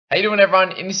How you doing,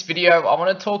 everyone? In this video, I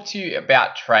want to talk to you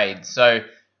about trades. So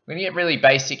we're going to get really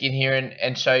basic in here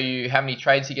and show you how many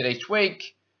trades you get each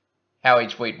week, how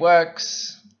each week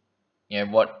works,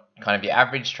 what kind of your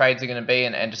average trades are going to be,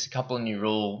 and just a couple of new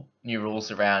rules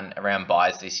around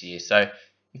buys this year. So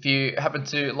if you happen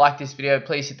to like this video,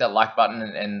 please hit that like button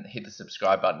and hit the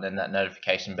subscribe button and that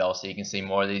notification bell so you can see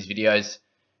more of these videos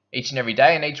each and every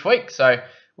day and each week. So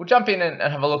we'll jump in and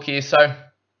have a look here. So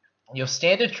your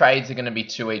standard trades are going to be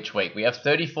 2 each week. We have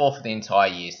 34 for the entire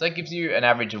year. So that gives you an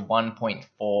average of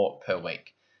 1.4 per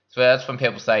week. So that's when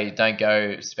people say don't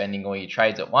go spending all your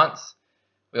trades at once.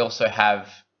 We also have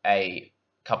a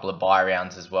couple of buy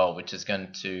rounds as well, which is going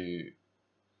to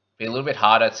be a little bit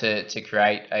harder to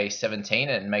create a 17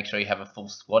 and make sure you have a full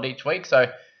squad each week.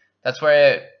 So that's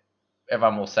where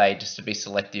everyone will say just to be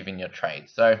selective in your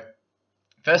trades. So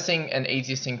first thing and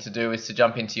easiest thing to do is to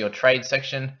jump into your trade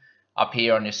section up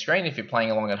here on your screen if you're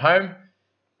playing along at home,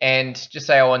 and just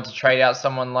say I want to trade out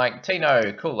someone like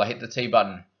Tino. Cool, I hit the T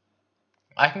button.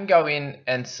 I can go in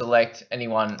and select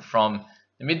anyone from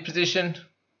the mid position.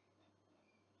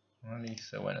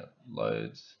 So when it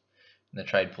loads and the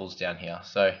trade pulls down here.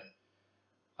 So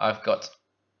I've got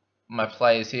my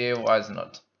players here. Why is it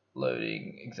not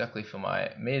loading exactly for my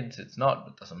mids? It's not,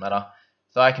 but it doesn't matter.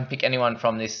 So I can pick anyone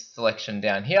from this selection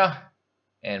down here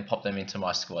and pop them into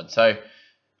my squad. So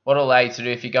what it'll allow you to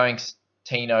do, if you're going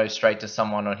Tino straight to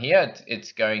someone on here, you're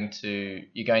going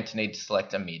to need to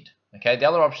select a mid. Okay. The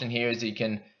other option here is you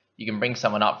can bring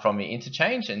someone up from your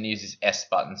interchange and use this S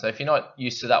button. So if you're not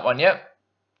used to that one yet,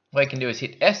 what you can do is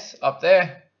hit S up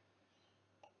there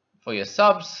for your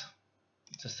subs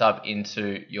to sub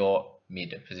into your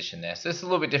mid position there. So this is a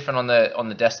little bit different on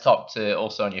the desktop to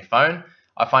also on your phone.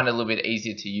 I find it a little bit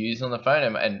easier to use on the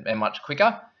phone and much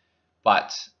quicker,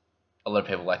 but a lot of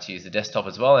people like to use the desktop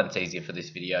as well, and it's easier for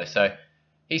this video. So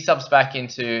he subs back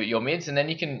into your mids, and then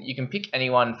you can pick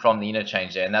anyone from the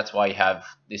interchange there, and that's why you have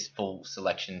this full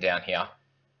selection down here.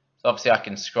 So obviously I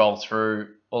can scroll through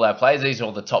all our players. These are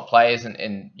all the top players,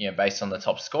 and based on the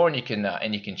top score, and you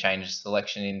can change the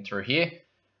selection in through here.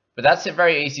 But that's a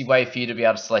very easy way for you to be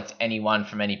able to select anyone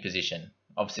from any position.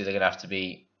 Obviously they're going to have to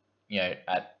be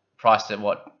at priced at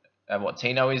what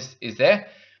Tino is there,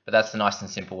 but that's the nice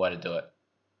and simple way to do it.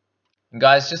 And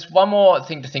guys, just one more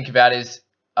thing to think about is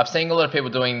I've seen a lot of people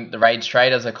doing the rage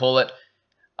trade, as I call it.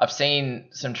 I've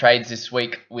seen some trades this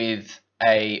week with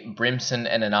a Brimson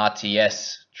and an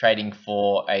RTS trading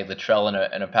for a Latrell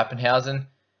and a Pappenhausen,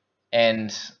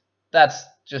 and that's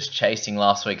just chasing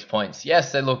last week's points.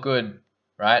 Yes, they look good,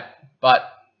 right? But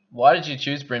why did you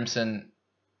choose Brimson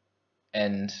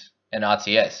and an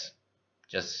RTS?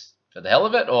 Just for the hell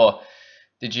of it? Or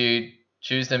did you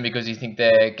choose them because you think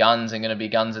their guns are going to be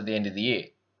guns at the end of the year?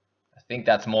 I think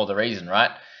that's more the reason,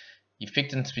 right? You've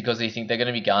picked them because you think they're going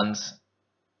to be guns.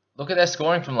 Look at their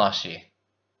scoring from last year,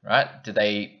 right? Did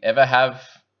they ever have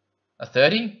a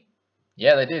 30?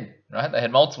 Yeah, they did, right? They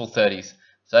had multiple 30s.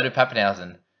 So did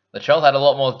Pappenhausen. Latrell had a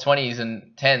lot more 20s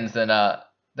and 10s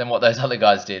than what those other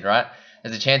guys did, right?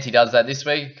 There's a chance he does that this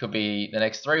week. Could be the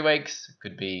next 3 weeks.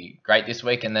 Could be great this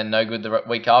week and then no good the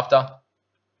week after.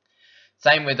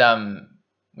 Same with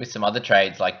some other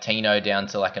trades like Tino down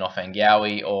to like an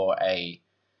Offengawi or a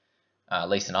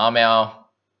Leeson Armour.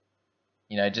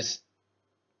 Just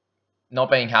not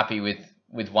being happy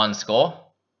with one score.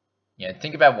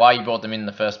 Think about why you brought them in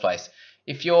the first place.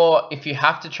 If you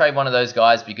have to trade one of those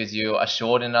guys because you are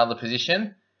short in another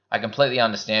position, I completely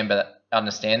understand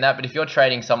that. But if you're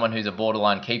trading someone who's a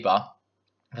borderline keeper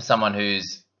for someone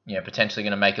who's potentially going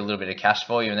to make a little bit of cash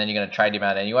for you, and then you're going to trade him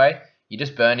out anyway, you're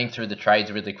just burning through the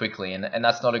trades really quickly, and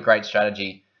that's not a great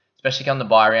strategy, especially come the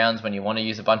buy rounds when you want to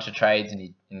use a bunch of trades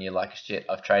and you're like, shit,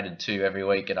 I've traded 2 every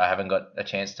week and I haven't got a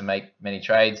chance to make many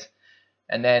trades.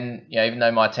 And then even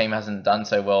though my team hasn't done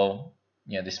so well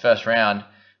this first round,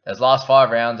 those last 5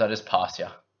 rounds I just pass you,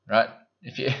 right?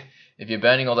 If you're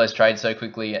burning all those trades so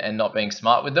quickly and not being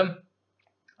smart with them,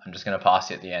 I'm just going to pass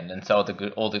you at the end. And so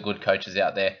all the good coaches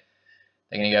out there,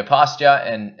 they're going to go past you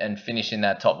and finish in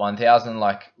that top 1,000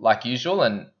 like usual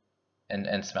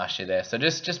and smash you there. So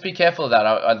just be careful of that.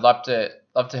 I'd love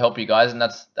to help you guys, and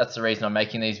that's the reason I'm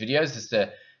making these videos, is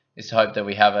to hope that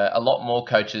we have a lot more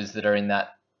coaches that are in that.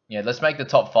 Let's make the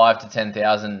top 5 to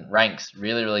 10,000 ranks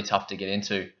really, really tough to get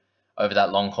into over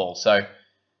that long haul. So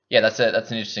yeah, that's an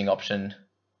interesting option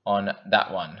on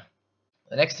that one.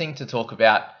 The next thing to talk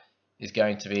about is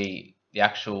going to be the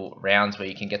actual rounds where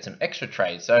you can get some extra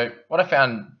trades. So what I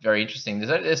found very interesting,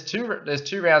 there's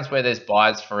two rounds where there's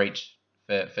buys for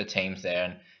teams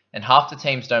there, and half the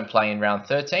teams don't play in round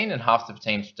 13 and half the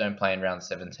teams don't play in round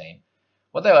 17.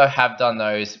 What they have done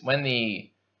though is when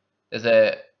there's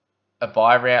a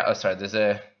bye round. Oh, sorry, there's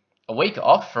a week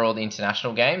off for all the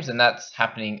international games, and that's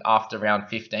happening after round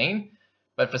 15.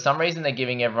 But for some reason, they're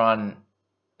giving everyone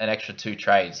an extra 2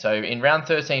 trades. So in round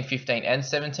 13, 15, and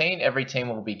 17, every team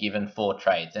will be given 4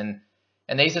 trades, and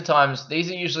these are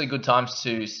usually good times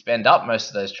to spend up most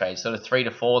of those trades, sort of 3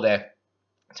 to 4 there,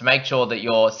 to make sure that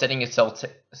you're setting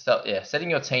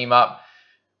your team up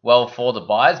well for the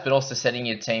buys, but also setting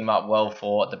your team up well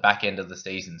for the back end of the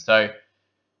season. So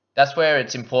that's where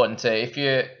it's important to,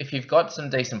 if you've got some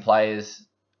decent players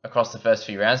across the first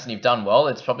few rounds and you've done well,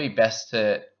 it's probably best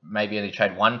to maybe only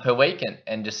trade 1 per week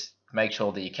and just make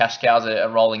sure that your cash cows are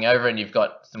rolling over, and you've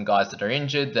got some guys that are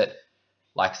injured, that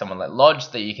like someone like Lodge,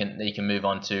 that you can move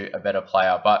on to a better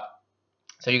player. But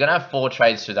so you're gonna have 4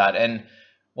 trades through that. And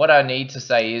what I need to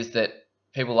say is that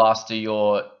people ask,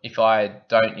 if I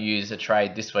don't use a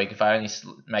trade this week, if I only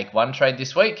make 1 trade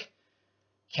this week,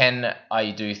 can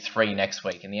I do 3 next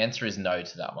week? And the answer is no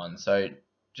to that one. So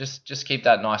just keep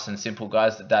that nice and simple,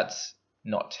 guys. That's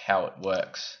not how it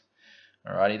works.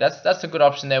 Alrighty, that's a good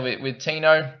option there with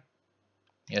Tino.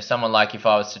 Someone like, if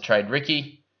I was to trade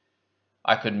Ricky,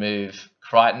 I could move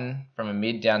Crichton from a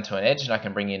mid down to an edge, and I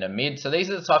can bring in a mid. So these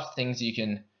are the types of things you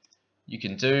can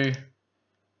do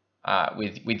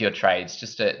with your trades,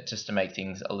 just to make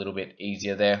things a little bit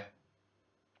easier there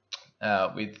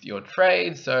with your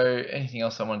trades. So anything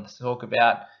else I wanted to talk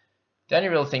about? The only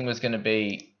real thing was going to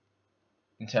be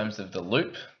in terms of the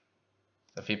loop.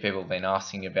 So a few people have been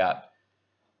asking about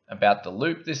the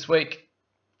loop this week.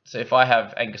 So if I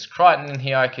have Angus Crichton in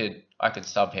here, I could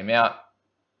sub him out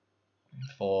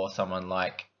for someone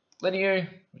like Leniu,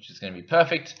 which is going to be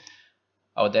perfect.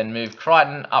 I would then move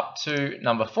Crichton up to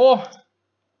number 4.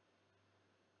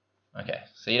 Okay,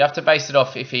 so you'd have to base it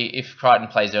off if Crichton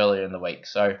plays earlier in the week.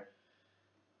 So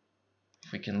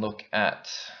if we can look at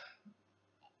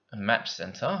a match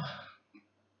center.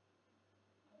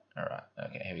 All right,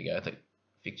 okay, here we go. The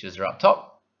fixtures are up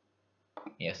top.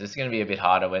 Yes, this is going to be a bit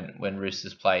harder when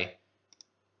Roosters play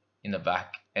in the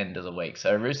back end of the week.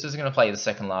 So Roosters are going to play the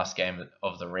second last game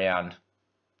of the round.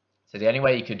 So the only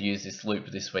way you could use this loop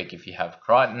this week, if you have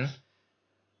Crichton,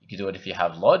 you could do it if you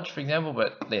have Lodge, for example.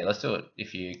 But yeah, let's do it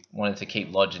if you wanted to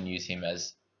keep Lodge and use him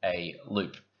as a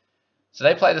loop. So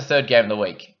they play the third game of the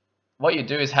week. What you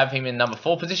do is have him in number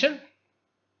 4 position.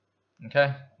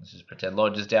 Okay, let's just pretend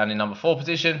Lodge is down in number 4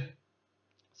 position.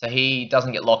 So he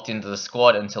doesn't get locked into the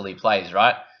squad until he plays,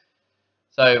 right?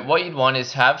 So what you'd want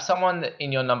is have someone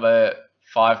in your number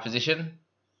 5 position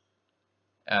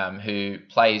who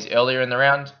plays earlier in the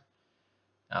round.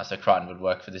 So Crichton would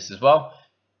work for this as well.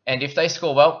 And if they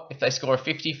score well, if they score a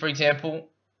 50, for example,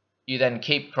 you then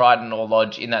keep Crichton or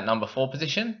Lodge in that number 4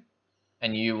 position.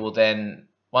 And you will then,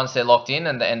 once they're locked in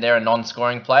and they're a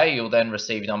non-scoring player, you'll then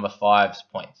receive number 5's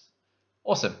points.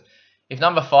 Awesome. If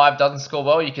number 5 doesn't score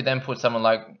well, you could then put someone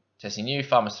like Tessie New,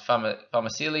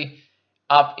 Farmasili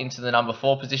up into the number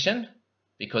 4 position,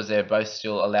 because they're both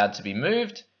still allowed to be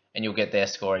moved, and you'll get their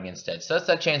scoring instead. So that's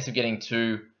that chance of getting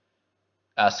 2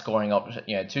 scoring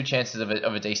 2 chances of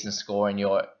a decent score in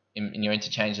your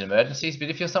interchange and emergencies. But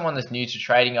if you're someone that's new to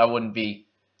trading, I wouldn't be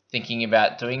thinking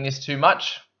about doing this too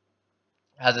much,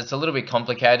 as it's a little bit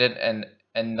complicated and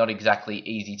not exactly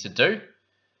easy to do.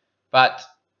 But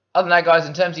other than that, guys,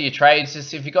 in terms of your trades,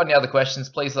 just if you've got any other questions,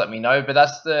 please let me know. But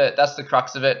that's the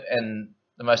crux of it and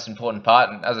the most important part.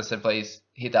 And as I said, please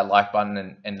hit that like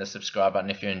button and the subscribe button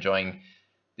if you're enjoying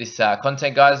this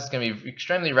content, guys. It's going to be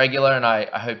extremely regular, and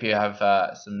I hope you have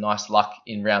some nice luck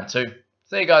in round 2.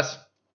 See you guys.